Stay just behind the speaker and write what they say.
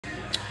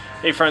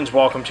Hey friends,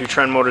 welcome to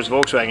Trend Motors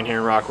Volkswagen here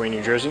in Rockaway,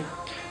 New Jersey.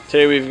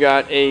 Today we've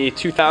got a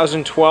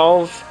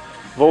 2012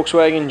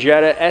 Volkswagen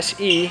Jetta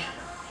SE.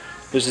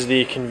 This is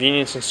the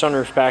convenience and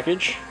sunroof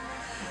package.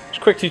 Just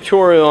a quick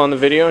tutorial on the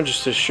video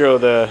just to show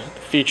the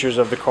features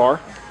of the car.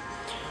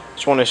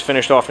 This one is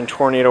finished off in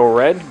Tornado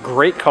Red.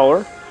 Great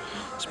color.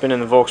 It's been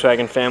in the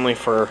Volkswagen family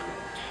for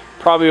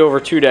probably over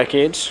 2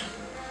 decades.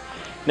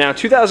 Now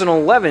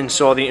 2011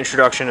 saw the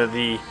introduction of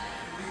the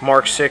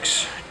Mark VI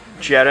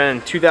Jetta,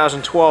 and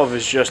 2012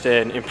 is just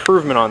an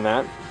improvement on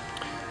that.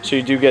 So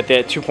you do get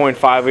that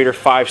 2.5 liter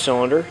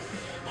 5-cylinder,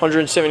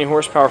 170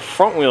 horsepower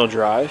front wheel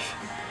drive,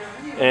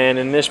 and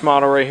in this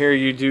model right here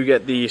you do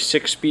get the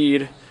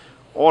 6-speed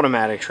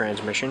automatic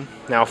transmission.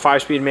 Now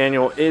 5-speed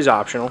manual is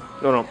optional.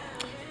 No,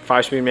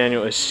 5-speed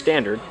manual is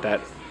standard.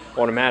 That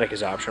automatic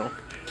is optional.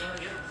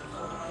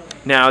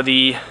 Now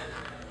the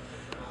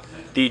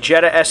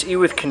Jetta SE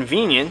with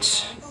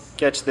convenience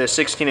gets the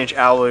 16-inch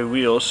alloy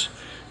wheels.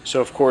 So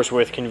of course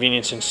with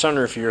convenience and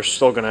sunroof you're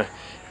still going to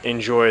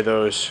enjoy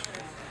those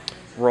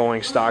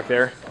rolling stock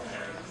there.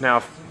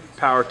 Now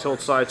power tilt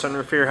side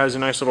sunroof here has a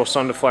nice little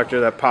sun deflector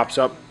that pops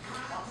up,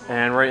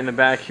 and right in the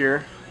back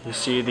here you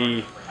see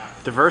the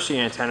diversity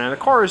antenna. The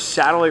car is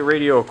satellite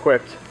radio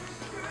equipped,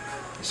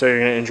 so you're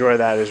going to enjoy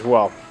that as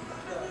well.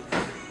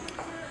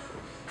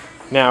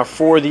 Now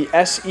for the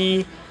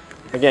SE,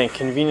 again,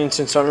 convenience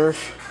and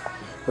sunroof,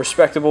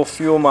 respectable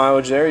fuel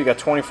mileage there. You got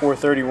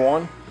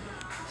 2431.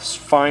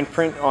 Fine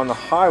print on the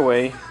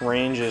highway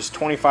range is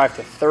 25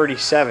 to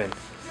 37.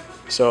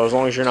 So as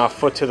long as you're not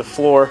foot to the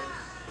floor,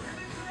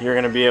 you're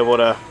going to be able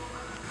to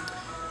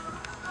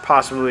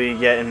possibly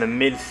get in the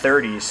mid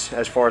 30s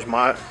as far as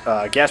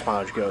gas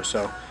mileage goes.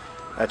 So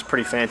that's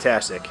pretty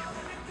fantastic.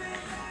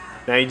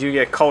 Now you do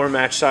get color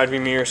match side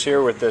view mirrors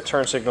here with the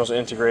turn signals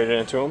integrated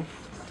into them.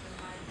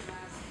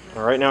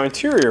 Alright, now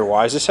interior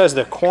wise, this has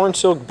the corn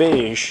silk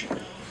beige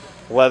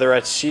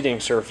Leatherette seating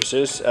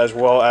surfaces, as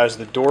well as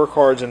the door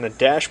cards and the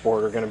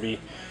dashboard are going to be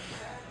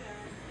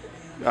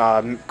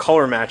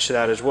color matched to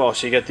that as well.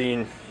 So you get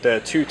the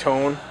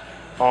two-tone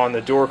on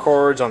the door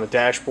cards, on the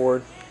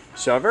dashboard.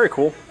 So very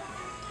cool.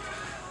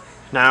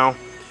 Now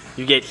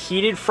you get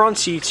heated front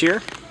seats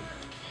here.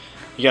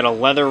 You got a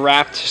leather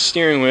wrapped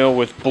steering wheel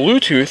with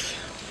Bluetooth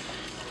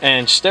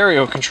and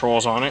stereo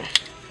controls on it.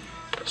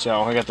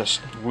 So I got this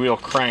wheel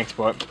cranked,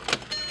 but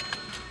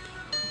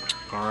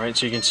alright,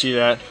 so you can see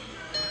that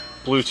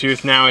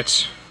Bluetooth. Now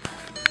it's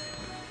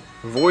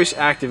voice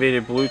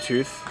activated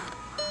Bluetooth.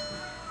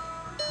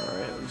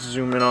 Alright, let's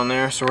zoom in on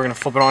there. So we're going to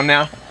flip it on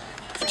now.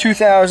 For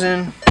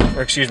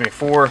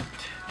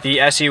the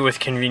SE with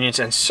convenience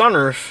and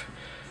sunroof,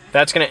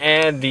 that's going to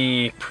add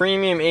the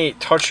Premium 8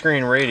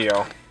 touchscreen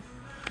radio,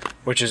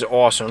 which is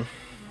awesome.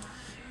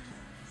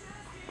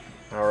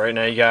 Alright,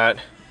 now you got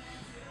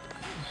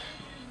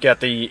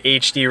the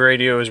HD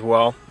radio as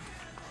well.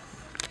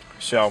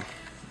 So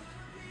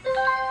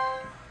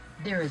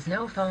there is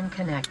no phone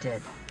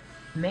connected.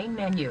 Main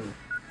menu.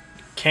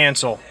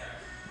 Cancel.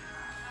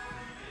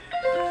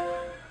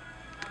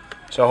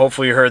 So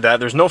hopefully you heard that.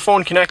 There's no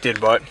phone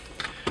connected, but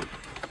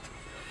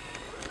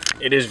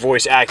it is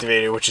voice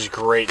activated, which is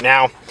great.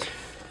 Now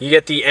you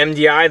get the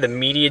MDI, the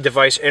media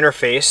device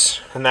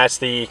interface, and that's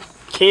the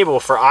cable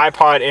for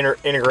iPod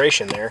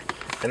integration there.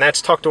 And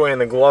that's tucked away in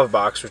the glove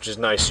box, which is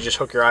nice. You just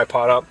hook your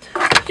iPod up.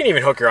 You can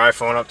even hook your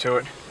iPhone up to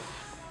it,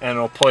 and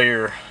it'll play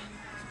your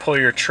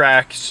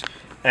tracks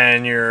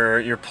and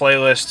your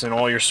playlists and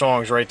all your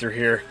songs right through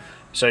here.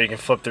 So you can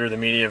flip through the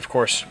media. Of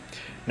course,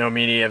 no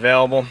media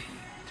available.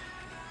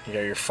 You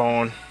got your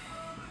phone.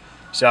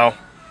 So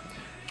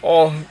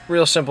all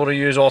real simple to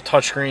use, all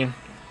touchscreen.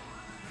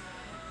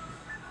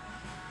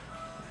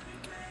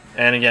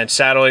 And again,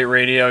 satellite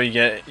radio.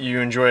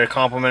 You enjoy a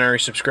complimentary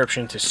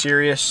subscription to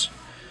Sirius.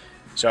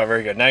 So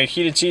very good. Now your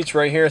heated seats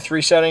right here,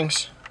 3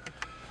 settings.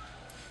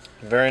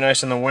 Very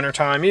nice in the winter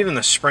time, even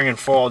the spring and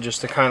fall,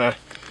 just to kind of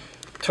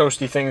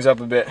toasty things up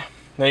a bit.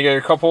 Now you got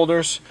your cup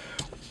holders,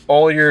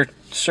 all your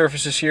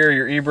surfaces here,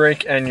 your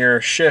e-brake and your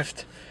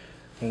shift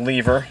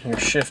lever, your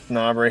shift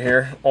knob right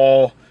here,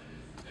 all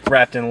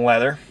wrapped in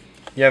leather.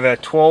 You have a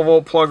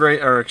 12-volt plug right,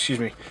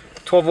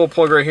 12-volt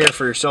plug right here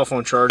for your cell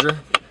phone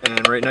charger,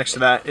 and right next to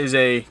that is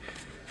a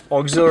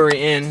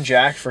auxiliary in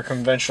jack for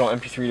conventional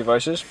MP3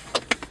 devices,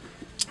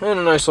 and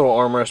a nice little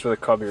armrest with a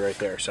cubby right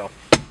there. So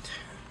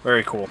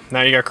very cool.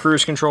 Now you got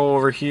cruise control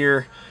over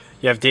here.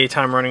 You have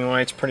daytime running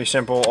lights, pretty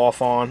simple,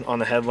 off on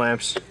the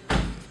headlamps.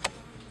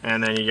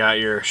 And then you got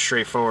your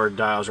straightforward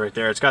dials right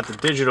there. It's got the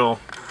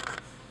digital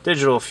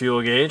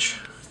fuel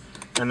gauge.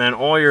 And then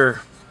all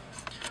your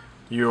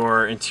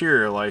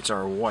interior lights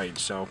are white,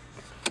 so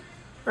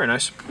very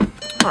nice.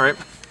 Alright,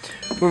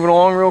 moving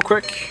along real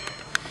quick.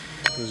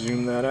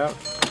 Zoom that out.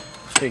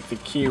 Take the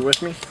key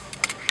with me.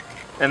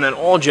 And then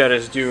all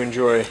Jettas do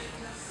enjoy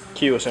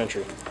keyless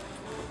entry.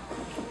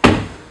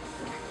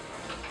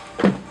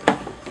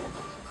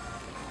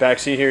 Back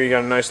seat here, you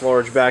got a nice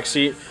large back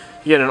seat.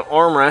 You get an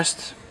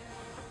armrest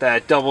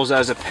that doubles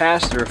as a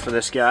pass-through for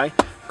this guy.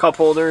 Cup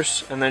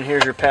holders, and then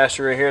here's your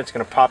pass-through right here. It's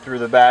going to pop through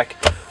the back.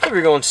 Look if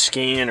you're going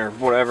skiing or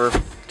whatever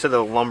to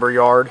the lumber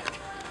yard,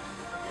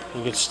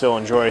 you can still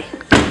enjoy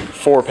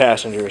 4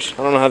 passengers.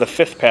 I don't know how the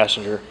 5th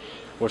passenger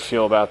would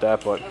feel about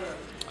that, but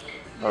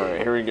alright,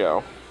 here we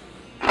go.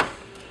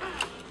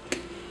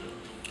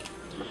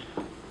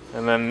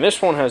 And then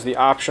this one has the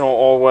optional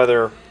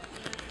all-weather,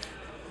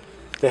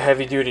 the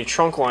heavy-duty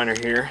trunk liner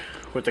here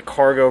with the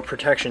cargo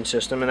protection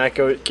system, and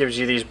that gives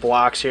you these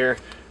blocks here.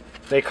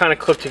 They kind of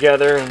clip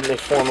together and they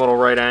form little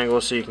right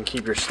angles so you can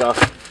keep your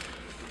stuff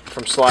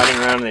from sliding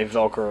around, and they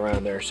velcro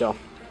around there. So,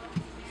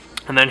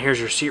 and then here's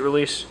your seat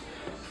release,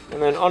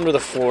 and then under the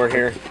floor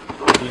here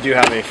you do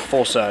have a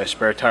full-size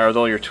spare tire with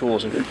all your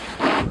tools, and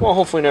well,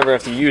 hopefully never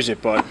have to use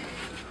it, but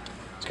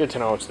it's good to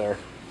know it's there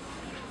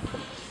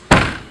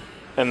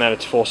and that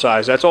it's full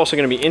size. That's also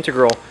going to be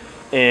integral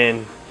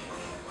in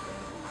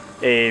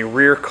a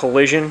rear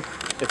collision.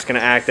 It's going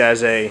to act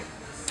as an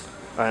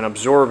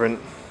absorbent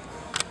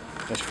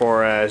as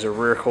far as a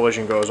rear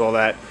collision goes, all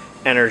that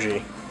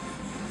energy.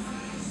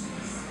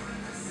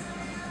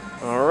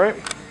 Alright,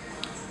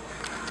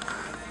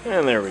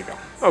 and there we go.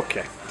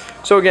 Okay,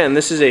 so again,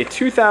 this is a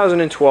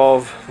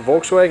 2012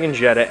 Volkswagen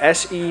Jetta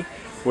SE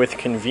with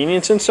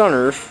convenience and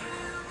sunroof.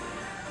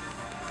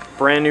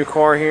 Brand new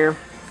car here.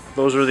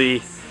 Those are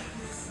the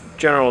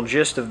general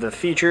gist of the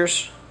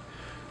features.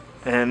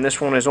 And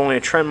this one is only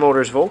a Trend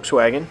Motors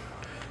Volkswagen.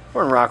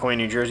 We're in Rockaway,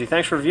 New Jersey.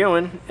 Thanks for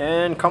viewing,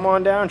 and come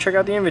on down, check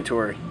out the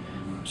inventory.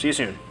 See you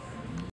soon.